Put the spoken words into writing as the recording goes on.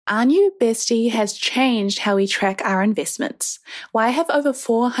Our new bestie has changed how we track our investments. Why have over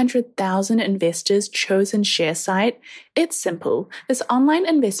 400,000 investors chosen ShareSite? It's simple. This online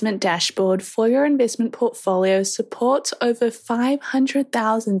investment dashboard for your investment portfolio supports over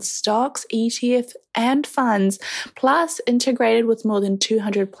 500,000 stocks, ETFs, and funds, plus integrated with more than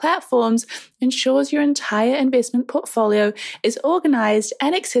 200 platforms, ensures your entire investment portfolio is organized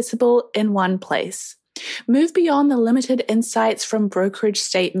and accessible in one place. Move beyond the limited insights from brokerage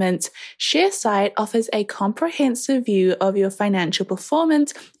statements. ShareSite offers a comprehensive view of your financial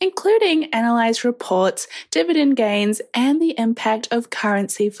performance, including analyzed reports, dividend gains, and the impact of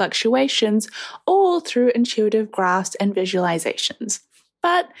currency fluctuations, all through intuitive graphs and visualizations.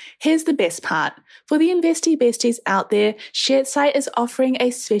 But here's the best part. For the investy besties out there, ShareSite is offering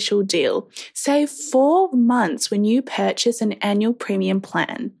a special deal. Save 4 months when you purchase an annual premium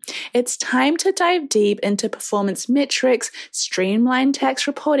plan. It's time to dive deep into performance metrics, streamline tax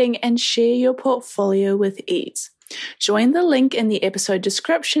reporting, and share your portfolio with ease. Join the link in the episode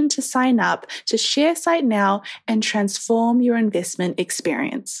description to sign up to ShareSite now and transform your investment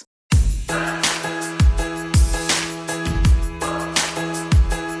experience.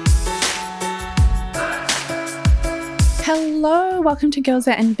 Hello, welcome to Girls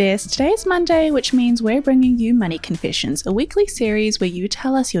That Invest. Today is Monday, which means we're bringing you Money Confessions, a weekly series where you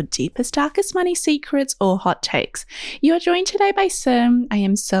tell us your deepest, darkest money secrets or hot takes. You are joined today by Sim. I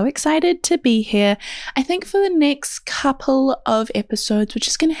am so excited to be here. I think for the next couple of episodes, we're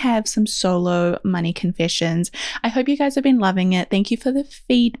just going to have some solo money confessions. I hope you guys have been loving it. Thank you for the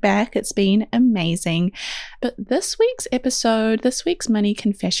feedback. It's been amazing. But this week's episode, this week's Money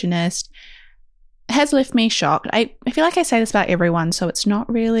Confessionist, has left me shocked. I feel like I say this about everyone, so it's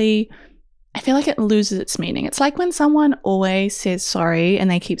not really, I feel like it loses its meaning. It's like when someone always says sorry and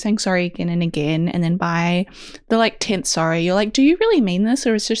they keep saying sorry again and again, and then by the 10th sorry, you're like, do you really mean this?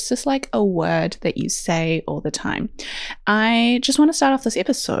 Or is this just like a word that you say all the time? I just want to start off this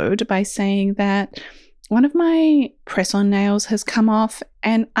episode by saying that one of my press-on nails has come off,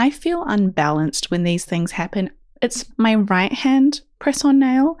 and I feel unbalanced when these things happen. It's my right hand press-on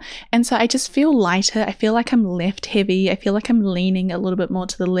nail, and so I just feel lighter. I feel like I'm left heavy. I feel like I'm leaning a little bit more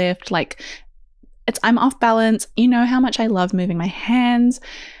to the left. I'm off balance. You know how much I love moving my hands,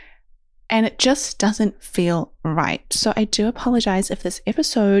 and it just doesn't feel right. So I do apologize if this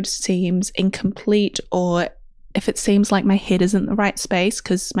episode seems incomplete or if it seems like my head isn't the right space,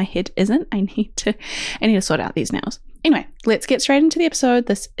 because my head isn't. I need to sort out these nails. Anyway, let's get straight into the episode.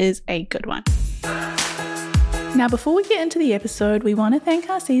 This is a good one. Now, before we get into the episode, we want to thank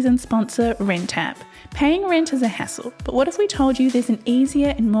our season sponsor, RentApp. Paying rent is a hassle, but what if we told you there's an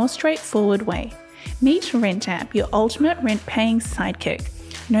easier and more straightforward way? Meet RentApp, your ultimate rent-paying sidekick.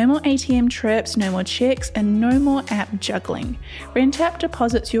 No more ATM trips, no more checks, and no more app juggling. RentApp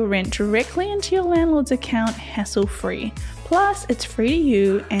deposits your rent directly into your landlord's account, hassle-free. Plus, it's free to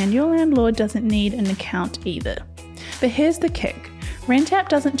you, and your landlord doesn't need an account either. But here's the kick. RentApp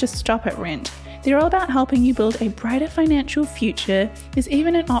doesn't just stop at rent. They're all about helping you build a brighter financial future. There's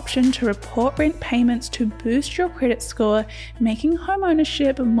even an option to report rent payments to boost your credit score, making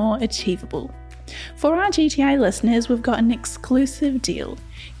homeownership more achievable. For our GTI listeners, we've got an exclusive deal.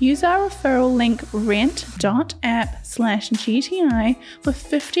 Use our referral link rent.app/GTI for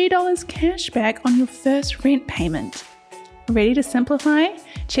 $50 cash back on your first rent payment. Ready to simplify?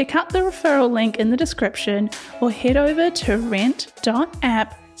 Check out the referral link in the description or head over to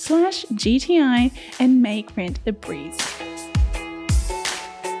rent.app/GTI and make rent a breeze.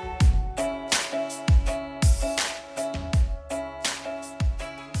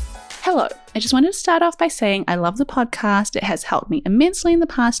 Hello, I just wanted to start off by saying I love the podcast. It has helped me immensely in the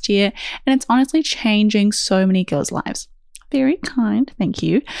past year, and it's honestly changing so many girls' lives. Very kind, thank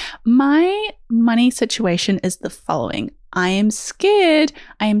you. My money situation is the following. I am scared.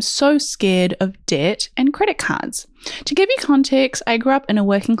 I am so scared of debt and credit cards. To give you context, I grew up in a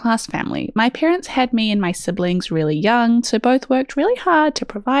working class family. My parents had me and my siblings really young, so both worked really hard to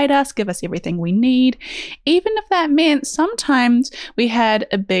provide us, give us everything we need, even if that meant sometimes we had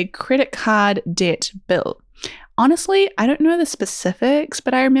a big credit card debt bill. Honestly, I don't know the specifics,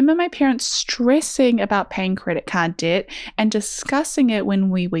 but I remember my parents stressing about paying credit card debt and discussing it when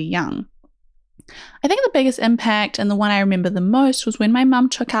we were young. I think the biggest impact, and the one I remember the most, was when my mum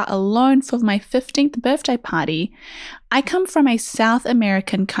took out a loan for my 15th birthday party. I come from a South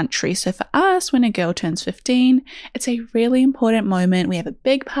American country, so for us, when a girl turns 15, it's a really important moment. We have a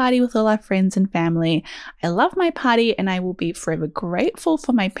big party with all our friends and family. I love my party, and I will be forever grateful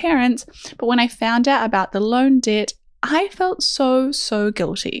for my parents, but when I found out about the loan debt, I felt so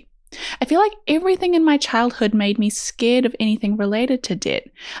guilty. I feel like everything in my childhood made me scared of anything related to debt.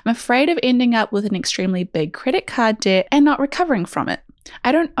 I'm afraid of ending up with an extremely big credit card debt and not recovering from it.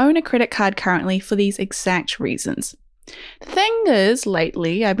 I don't own a credit card currently for these exact reasons. The thing is,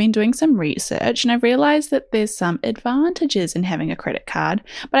 lately I've been doing some research and I've realized that there's some advantages in having a credit card,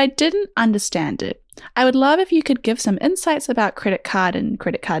 but I didn't understand it. I would love if you could give some insights about credit card and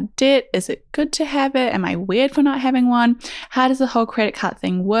credit card debt. Is it good to have it? Am I weird for not having one? How does the whole credit card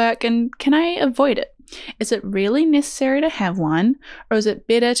thing work? And can I avoid it? Is it really necessary to have one, or is it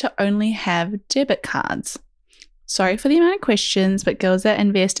better to only have debit cards? Sorry for the amount of questions, but Girls That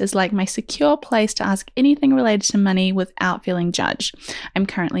Invest is like my secure place to ask anything related to money without feeling judged. I'm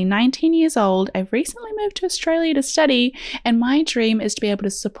currently 19 years old. I've recently moved to Australia to study, and my dream is to be able to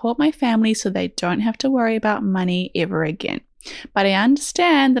support my family so they don't have to worry about money ever again. But I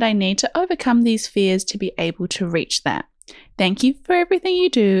understand that I need to overcome these fears to be able to reach that. Thank you for everything you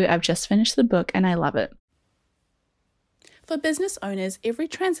do. I've just finished the book and I love it. For business owners, every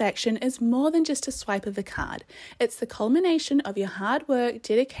transaction is more than just a swipe of a card. It's the culmination of your hard work,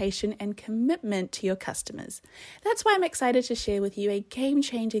 dedication, and commitment to your customers. That's why I'm excited to share with you a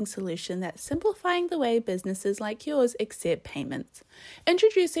game-changing solution that's simplifying the way businesses like yours accept payments.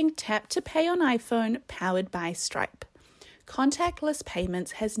 Introducing Tap to Pay on iPhone, powered by Stripe. Contactless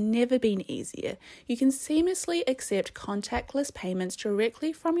payments has never been easier. You can seamlessly accept contactless payments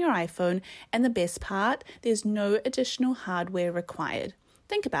directly from your iPhone, and the best part, there's no additional hardware required.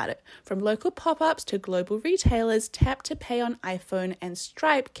 Think about it. From local pop-ups to global retailers, Tap to Pay on iPhone and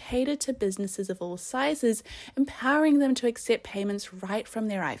Stripe cater to businesses of all sizes, empowering them to accept payments right from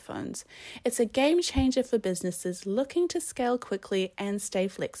their iPhones. It's a game changer for businesses looking to scale quickly and stay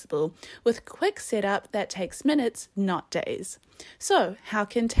flexible, with quick setup that takes minutes, not days. So, how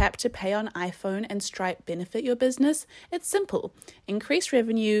can Tap to Pay on iPhone and Stripe benefit your business? It's simple. Increased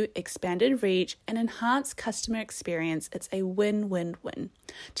revenue, expanded reach, and enhanced customer experience. It's a win-win-win.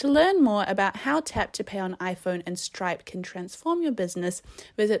 To learn more about how Tap to Pay on iPhone and Stripe can transform your business,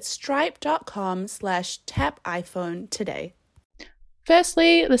 visit stripe.com/tapiphone today.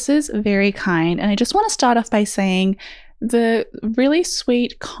 Firstly, this is very kind, and I just want to start off by saying the really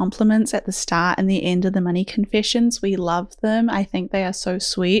sweet compliments at the start and the end of the money confessions, we love them. I think they are so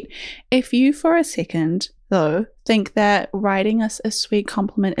sweet. If you for a second, though, think that writing us a sweet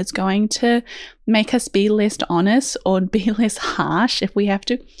compliment is going to make us be less honest or be less harsh if we have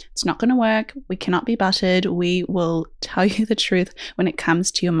to, it's not going to work. We cannot be buttered. We will tell you the truth when it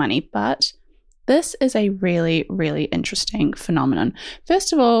comes to your money. But this is a really, really interesting phenomenon.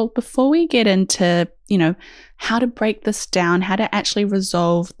 First of all, before we get into, how to break this down, how to actually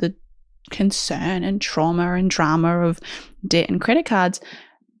resolve the concern and trauma and drama of debt and credit cards,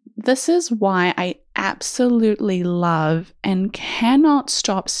 this is why I absolutely love and cannot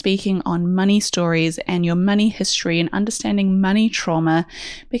stop speaking on money stories and your money history and understanding money trauma,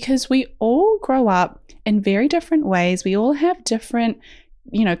 because we all grow up in very different ways. We all have different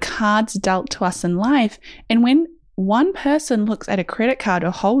cards dealt to us in life. And when one person looks at a credit card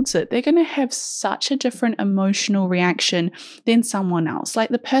or holds it, they're going to have such a different emotional reaction than someone else. Like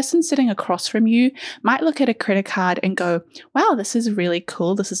the person sitting across from you might look at a credit card and go, wow, this is really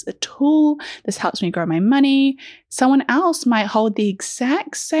cool. This is a tool. This helps me grow my money. Someone else might hold the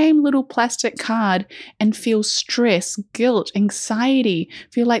exact same little plastic card and feel stress, guilt, anxiety,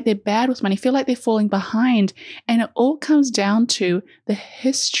 feel like they're bad with money, feel like they're falling behind. And it all comes down to the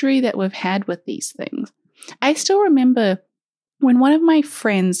history that we've had with these things. I still remember when one of my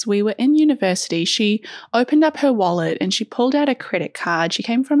friends, we were in university, she opened up her wallet and she pulled out a credit card. She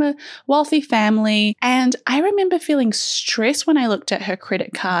came from a wealthy family, and I remember feeling stressed when I looked at her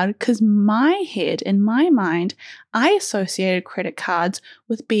credit card because my head, in my mind, I associated credit cards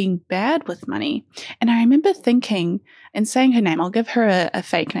with being bad with money. And I remember thinking and saying her name, I'll give her a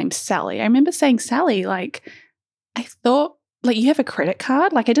fake name, Sally. I remember saying, Sally, I thought, you have a credit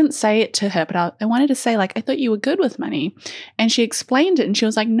card? I didn't say it to her, but I wanted to say, I thought you were good with money. And she explained it and she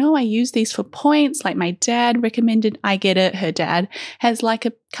was like, no, I use these for points. My dad recommended I get it. Her dad has a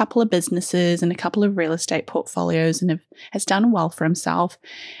couple of businesses and a couple of real estate portfolios and has done well for himself.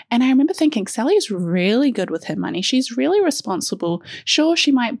 And I remember thinking, Sally's really good with her money. She's really responsible. Sure,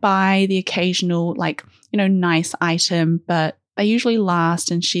 she might buy the occasional, nice item, but they usually last,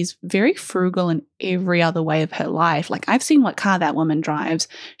 and she's very frugal in every other way of her life. I've seen what car that woman drives.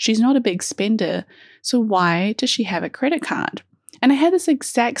 She's not a big spender. So why does she have a credit card? And I had this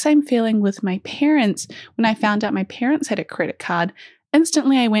exact same feeling with my parents. When I found out my parents had a credit card,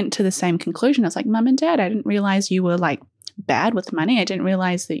 instantly I went to the same conclusion. I was like, Mum and Dad, I didn't realize you were bad with money. I didn't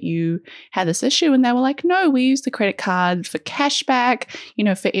realize that you had this issue. And they were like, no, we use the credit card for cash back.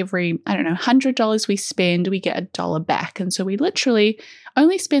 For every, $100 we spend, we get $1 back. And so we literally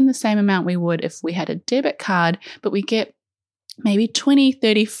only spend the same amount we would if we had a debit card, but we get maybe $20,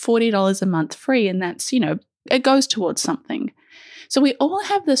 $30, $40 a month free. And that's, it goes towards something. So we all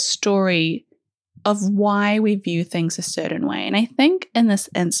have this story of why we view things a certain way. And I think in this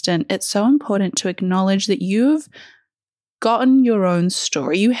instant, it's so important to acknowledge that you've gotten your own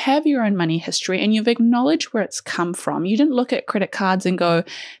story. You have your own money history and you've acknowledged where it's come from. You didn't look at credit cards and go,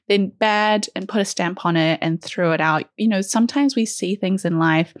 they're bad and put a stamp on it and throw it out. Sometimes we see things in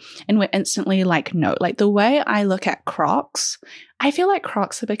life and we're instantly like, no. Like the way I look at Crocs, I feel like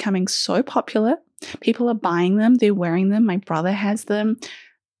Crocs are becoming so popular. People are buying them. They're wearing them. My brother has them.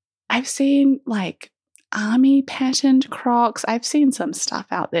 I've seen like army patterned Crocs. I've seen some stuff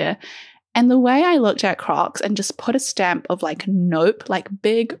out there. And the way I looked at Crocs and just put a stamp of like, nope, like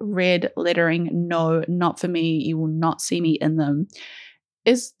big red lettering, no, not for me, you will not see me in them,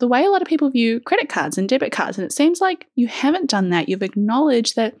 is the way a lot of people view credit cards and debit cards. And it seems like you haven't done that. You've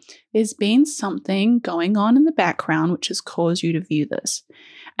acknowledged that there's been something going on in the background which has caused you to view this.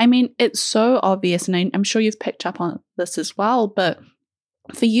 I mean, it's so obvious, and I'm sure you've picked up on this as well, but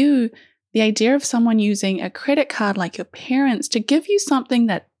for you, the idea of someone using a credit card like your parents to give you something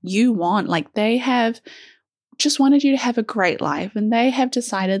that you want, like they have just wanted you to have a great life and they have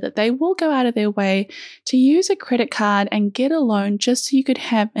decided that they will go out of their way to use a credit card and get a loan just so you could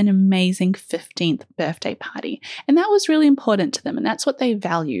have an amazing 15th birthday party. And that was really important to them and that's what they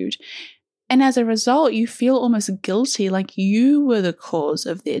valued. And as a result, you feel almost guilty, like you were the cause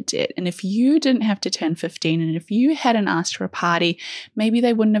of their debt. And if you didn't have to turn 15 and if you hadn't asked for a party, maybe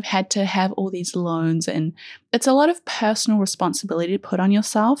they wouldn't have had to have all these loans. And it's a lot of personal responsibility to put on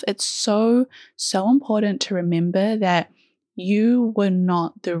yourself. It's so, so important to remember that you were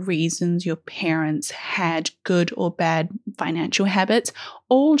not the reasons your parents had good or bad financial habits.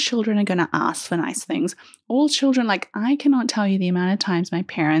 All children are going to ask for nice things. All children, like I cannot tell you the amount of times my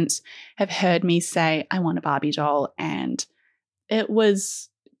parents have heard me say, I want a Barbie doll. And it was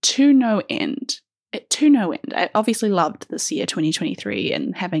to no end. I obviously loved this year, 2023,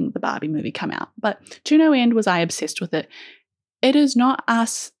 and having the Barbie movie come out. But to no end was I obsessed with it. It is not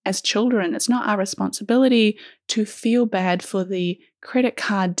us as children, it's not our responsibility to feel bad for the credit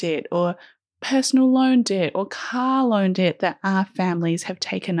card debt or personal loan debt or car loan debt that our families have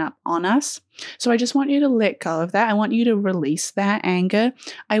taken up on us. So I just want you to let go of that. I want you to release that anger.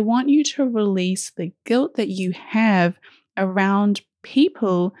 I want you to release the guilt that you have around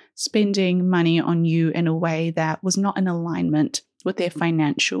people spending money on you in a way that was not in alignment with their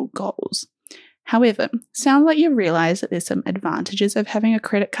financial goals. However, sounds like you realize that there's some advantages of having a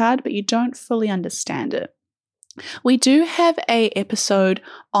credit card, but you don't fully understand it. We do have an episode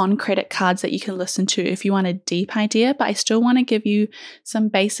on credit cards that you can listen to if you want a deep idea, but I still want to give you some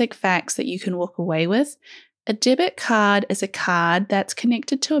basic facts that you can walk away with. A debit card is a card that's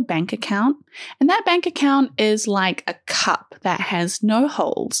connected to a bank account, and that bank account is like a cup that has no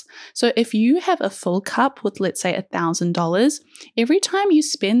holes. So if you have a full cup with, let's say, $1,000, every time you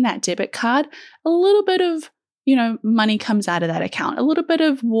spend that debit card, a little bit of money comes out of that account, a little bit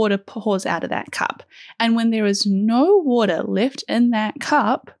of water pours out of that cup. And when there is no water left in that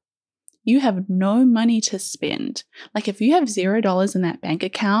cup, you have no money to spend. Like if you have $0 in that bank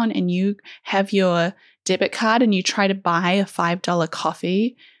account and you have your debit card and you try to buy a $5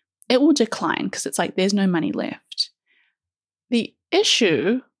 coffee, it will decline because it's like there's no money left. The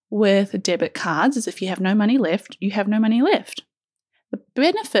issue with debit cards is if you have no money left, you have no money left. The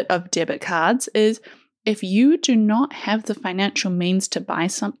benefit of debit cards is if you do not have the financial means to buy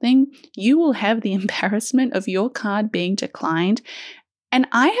something, you will have the embarrassment of your card being declined. And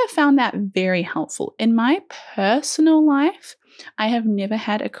I have found that very helpful. In my personal life, I have never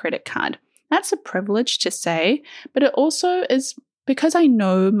had a credit card. That's a privilege to say, but it also is because I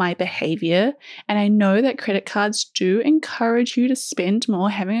know my behavior and I know that credit cards do encourage you to spend more.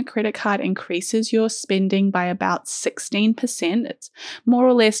 Having a credit card increases your spending by about 16%. It's more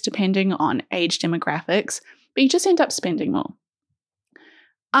or less depending on age demographics, but you just end up spending more.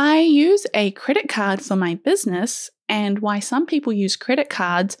 I use a credit card for my business, and why some people use credit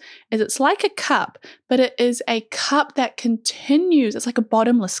cards is it's like a cup, but it is a cup that continues. It's like a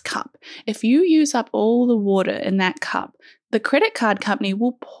bottomless cup. If you use up all the water in that cup, the credit card company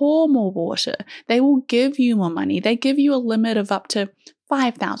will pour more water. They will give you more money. They give you a limit of up to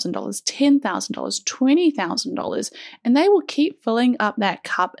 $5,000, $10,000, $20,000, and they will keep filling up that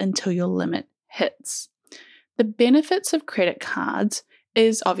cup until your limit hits. The benefits of credit cards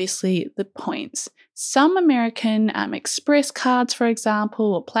is obviously the points. some American Express cards, for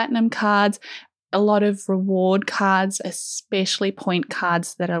example, or Platinum cards, a lot of reward cards, especially point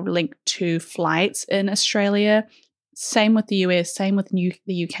cards that are linked to flights in Australia. Same with the US, same with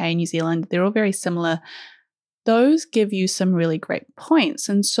the UK, New Zealand. They're all very similar. Those give you some really great points.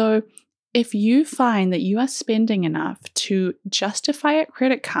 And so if you find that you are spending enough to justify a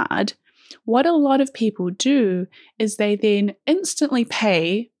credit card, what a lot of people do is they then instantly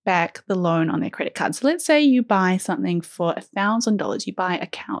pay back the loan on their credit card. So let's say you buy something for $1,000. You buy a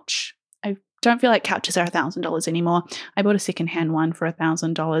couch. I don't feel like couches are $1,000 anymore. I bought a secondhand one for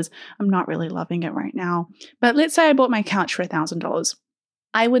 $1,000. I'm not really loving it right now. But let's say I bought my couch for $1,000.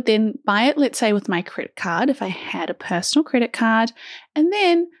 I would then buy it, let's say, with my credit card if I had a personal credit card, and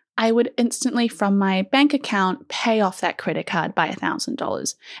then I would instantly from my bank account pay off that credit card by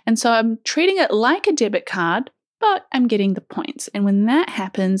 $1,000. And so I'm treating it like a debit card, but I'm getting the points. And when that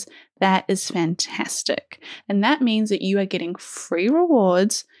happens, that is fantastic. And that means that you are getting free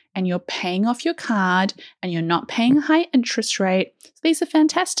rewards and you're paying off your card and you're not paying a high interest rate. So these are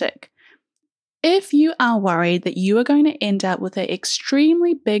fantastic. If you are worried that you are going to end up with an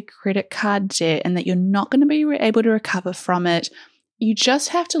extremely big credit card debt and that you're not going to be able to recover from it, you just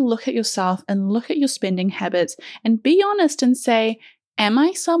have to look at yourself and look at your spending habits and be honest and say, am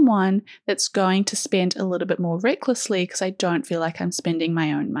I someone that's going to spend a little bit more recklessly because I don't feel like I'm spending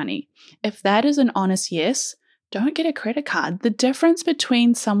my own money? If that is an honest yes, don't get a credit card. The difference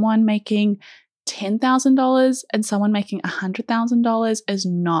between someone making $10,000 and someone making $100,000 is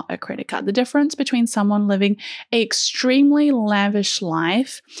not a credit card. The difference between someone living an extremely lavish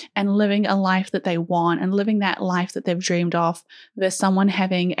life and living a life that they want and living that life that they've dreamed of versus someone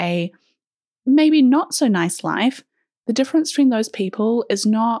having a maybe not so nice life, the difference between those people is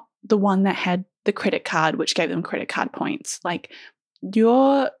not the one that had the credit card, which gave them credit card points. Like,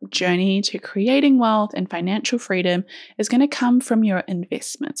 your journey to creating wealth and financial freedom is going to come from your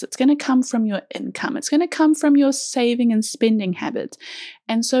investments. It's going to come from your income. It's going to come from your saving and spending habits.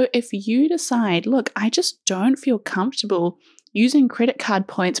 And so if you decide, look, I just don't feel comfortable using credit card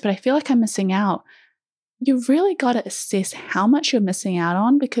points, but I feel like I'm missing out, you've really got to assess how much you're missing out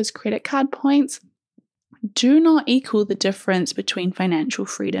on, because credit card points do not equal the difference between financial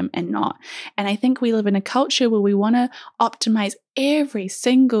freedom and not. And I think we live in a culture where we want to optimize every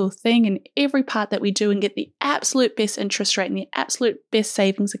single thing and every part that we do and get the absolute best interest rate and the absolute best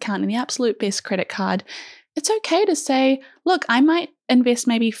savings account and the absolute best credit card. It's okay to say, look, I might invest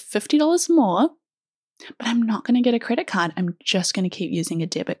maybe $50 more, but I'm not going to get a credit card. I'm just going to keep using a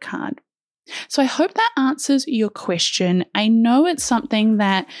debit card. So I hope that answers your question. I know it's something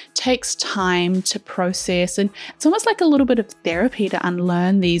that takes time to process, and it's almost like a little bit of therapy to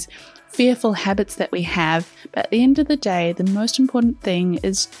unlearn these fearful habits that we have. But at the end of the day, the most important thing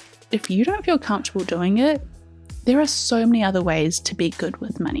is if you don't feel comfortable doing it, there are so many other ways to be good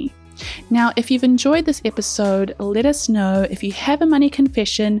with money. Now, if you've enjoyed this episode, let us know. If you have a money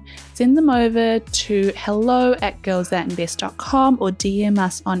confession, send them over to hello@girlsthatinvest.com or DM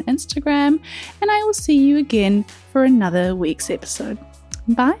us on Instagram, and I will see you again for another week's episode.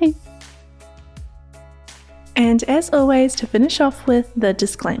 Bye. And as always, to finish off with the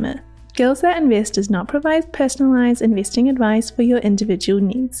disclaimer. Girls That Invest does not provide personalized investing advice for your individual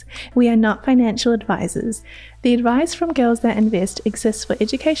needs. We are not financial advisors. The advice from Girls That Invest exists for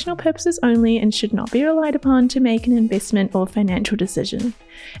educational purposes only and should not be relied upon to make an investment or financial decision.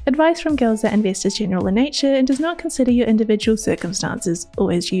 Advice from Girls That Invest is general in nature and does not consider your individual circumstances.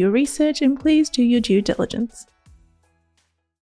 Always do your research and please do your due diligence.